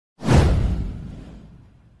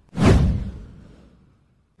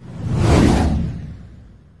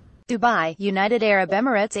Dubai, United Arab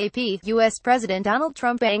Emirates AP, U.S. President Donald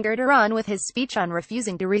Trump angered Iran with his speech on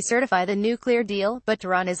refusing to recertify the nuclear deal, but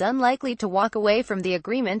Tehran is unlikely to walk away from the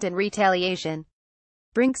agreement in retaliation.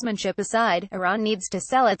 Brinksmanship aside, Iran needs to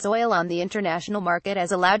sell its oil on the international market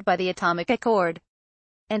as allowed by the Atomic Accord.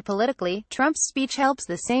 And politically, Trump's speech helps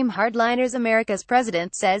the same hardliners America's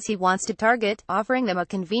president says he wants to target, offering them a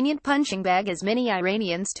convenient punching bag as many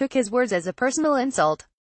Iranians took his words as a personal insult.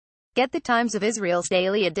 Get the Times of Israel's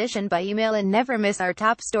daily edition by email and never miss our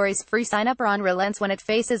top stories. Free sign-up. Iran relents when it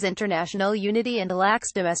faces international unity and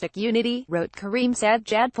lacks domestic unity, wrote Kareem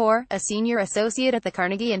Sadjadpour, a senior associate at the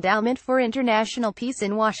Carnegie Endowment for International Peace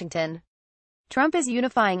in Washington. Trump is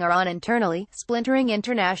unifying Iran internally, splintering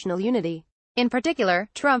international unity. In particular,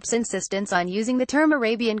 Trump's insistence on using the term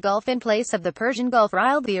Arabian Gulf in place of the Persian Gulf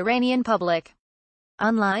riled the Iranian public.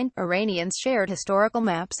 Online, Iranians shared historical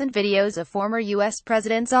maps and videos of former U.S.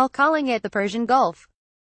 presidents all calling it the Persian Gulf.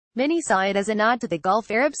 Many saw it as a nod to the Gulf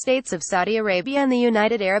Arab states of Saudi Arabia and the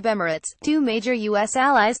United Arab Emirates, two major U.S.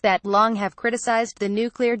 allies that long have criticized the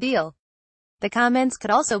nuclear deal. The comments could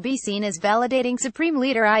also be seen as validating Supreme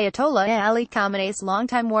Leader Ayatollah Ali Khamenei's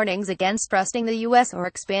longtime warnings against trusting the U.S. or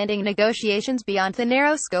expanding negotiations beyond the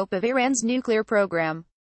narrow scope of Iran's nuclear program.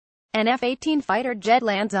 An F-18 fighter jet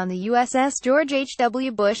lands on the USS George H.W.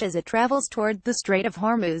 Bush as it travels toward the Strait of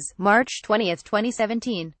Hormuz, March 20,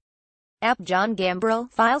 2017. John Gambrell,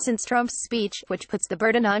 file. Since Trump's speech, which puts the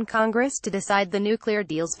burden on Congress to decide the nuclear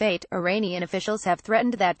deal's fate, Iranian officials have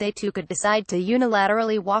threatened that they too could decide to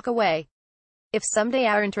unilaterally walk away. If someday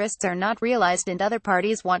our interests are not realized and other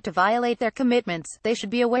parties want to violate their commitments, they should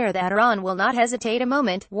be aware that Iran will not hesitate a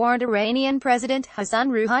moment, warned Iranian President Hassan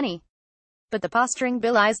Rouhani. But the posturing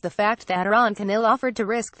belies the fact that Iran can ill afford to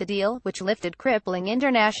risk the deal, which lifted crippling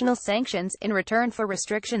international sanctions, in return for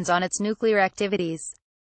restrictions on its nuclear activities.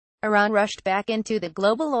 Iran rushed back into the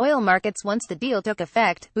global oil markets once the deal took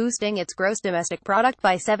effect, boosting its gross domestic product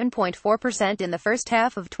by 7.4% in the first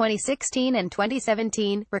half of 2016 and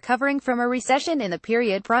 2017, recovering from a recession in the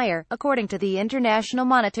period prior, according to the International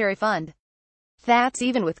Monetary Fund. That's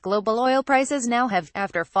even with global oil prices now have,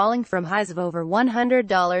 after falling from highs of over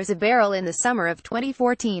 $100 a barrel in the summer of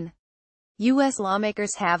 2014. U.S.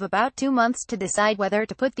 lawmakers have about 2 months to decide whether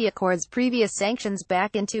to put the Accord's previous sanctions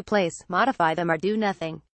back into place, modify them or do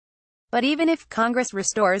nothing. But even if Congress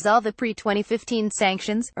restores all the pre-2015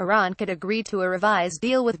 sanctions, Iran could agree to a revised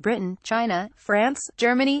deal with Britain, China, France,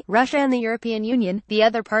 Germany, Russia and the European Union, the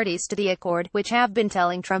other parties to the Accord, which have been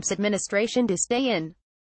telling Trump's administration to stay in.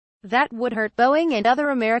 That would hurt Boeing and other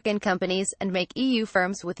American companies, and make EU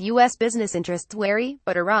firms with U.S. business interests wary,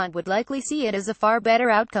 but Iran would likely see it as a far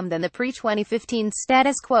better outcome than the pre-2015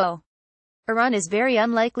 status quo. Iran is very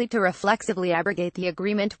unlikely to reflexively abrogate the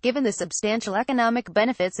agreement, given the substantial economic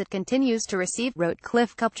benefits it continues to receive, wrote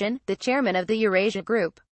Cliff Kupchan, the chairman of the Eurasia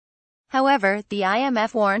Group. However, the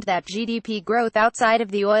IMF warned that GDP growth outside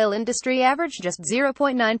of the oil industry averaged just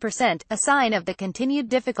 0.9%, a sign of the continued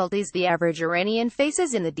difficulties the average Iranian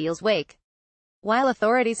faces in the deal's wake. While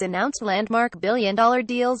authorities announced landmark billion-dollar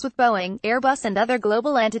deals with Boeing, Airbus and other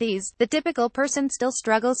global entities, the typical person still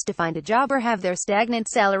struggles to find a job or have their stagnant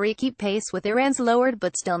salary keep pace with Iran's lowered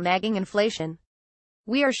but still nagging inflation.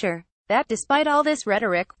 We are sure that despite all this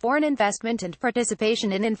rhetoric, foreign investment and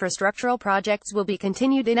participation in infrastructural projects will be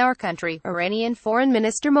continued in our country, Iranian Foreign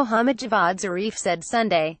Minister Mohammad Javad Zarif said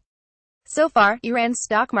Sunday. So far, Iran's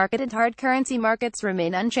stock market and hard currency markets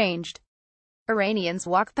remain unchanged. Iranians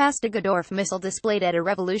walk past a Gadorf missile displayed at a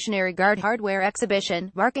Revolutionary Guard hardware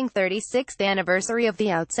exhibition, marking 36th anniversary of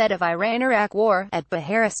the outset of Iran-Iraq War, at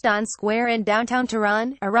Baharistan Square in downtown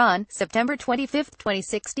Tehran, Iran, September 25,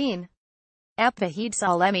 2016. Vahid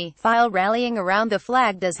Salemi, file. Rallying around the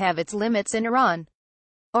flag does have its limits in Iran.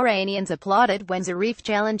 Iranians applauded when Zarif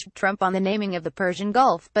challenged Trump on the naming of the Persian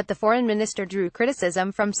Gulf, but the foreign minister drew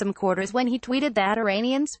criticism from some quarters when he tweeted that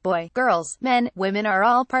Iranians, boys, girls, men, women are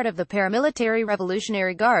all part of the paramilitary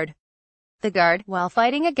Revolutionary Guard. The Guard, while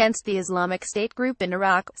fighting against the Islamic State group in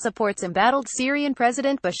Iraq, supports embattled Syrian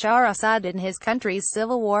President Bashar Assad in his country's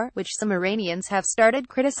civil war, which some Iranians have started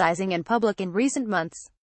criticizing in public in recent months.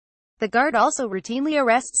 The Guard also routinely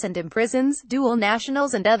arrests and imprisons dual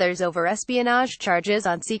nationals and others over espionage charges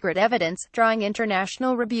on secret evidence, drawing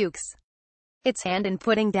international rebukes. Its hand in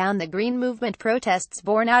putting down the Green Movement protests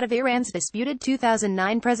born out of Iran's disputed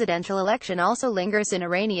 2009 presidential election also lingers in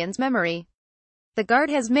Iranians' memory. The Guard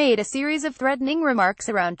has made a series of threatening remarks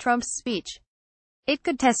around Trump's speech. It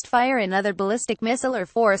could test fire another ballistic missile or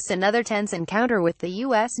force another tense encounter with the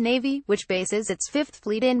U.S. Navy, which bases its Fifth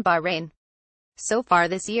Fleet in Bahrain. So far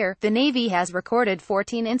this year, the Navy has recorded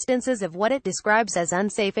 14 instances of what it describes as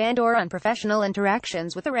unsafe and/or unprofessional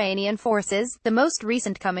interactions with Iranian forces, the most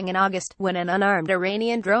recent coming in August, when an unarmed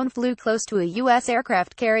Iranian drone flew close to a U.S.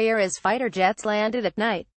 aircraft carrier as fighter jets landed at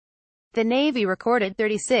night. The Navy recorded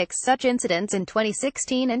 36 such incidents in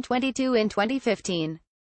 2016 and 22 in 2015.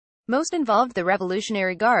 Most involved the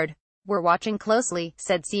Revolutionary Guard. "We're watching closely,"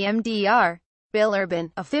 said CMDR Bill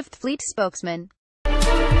Urban, a Fifth Fleet spokesman.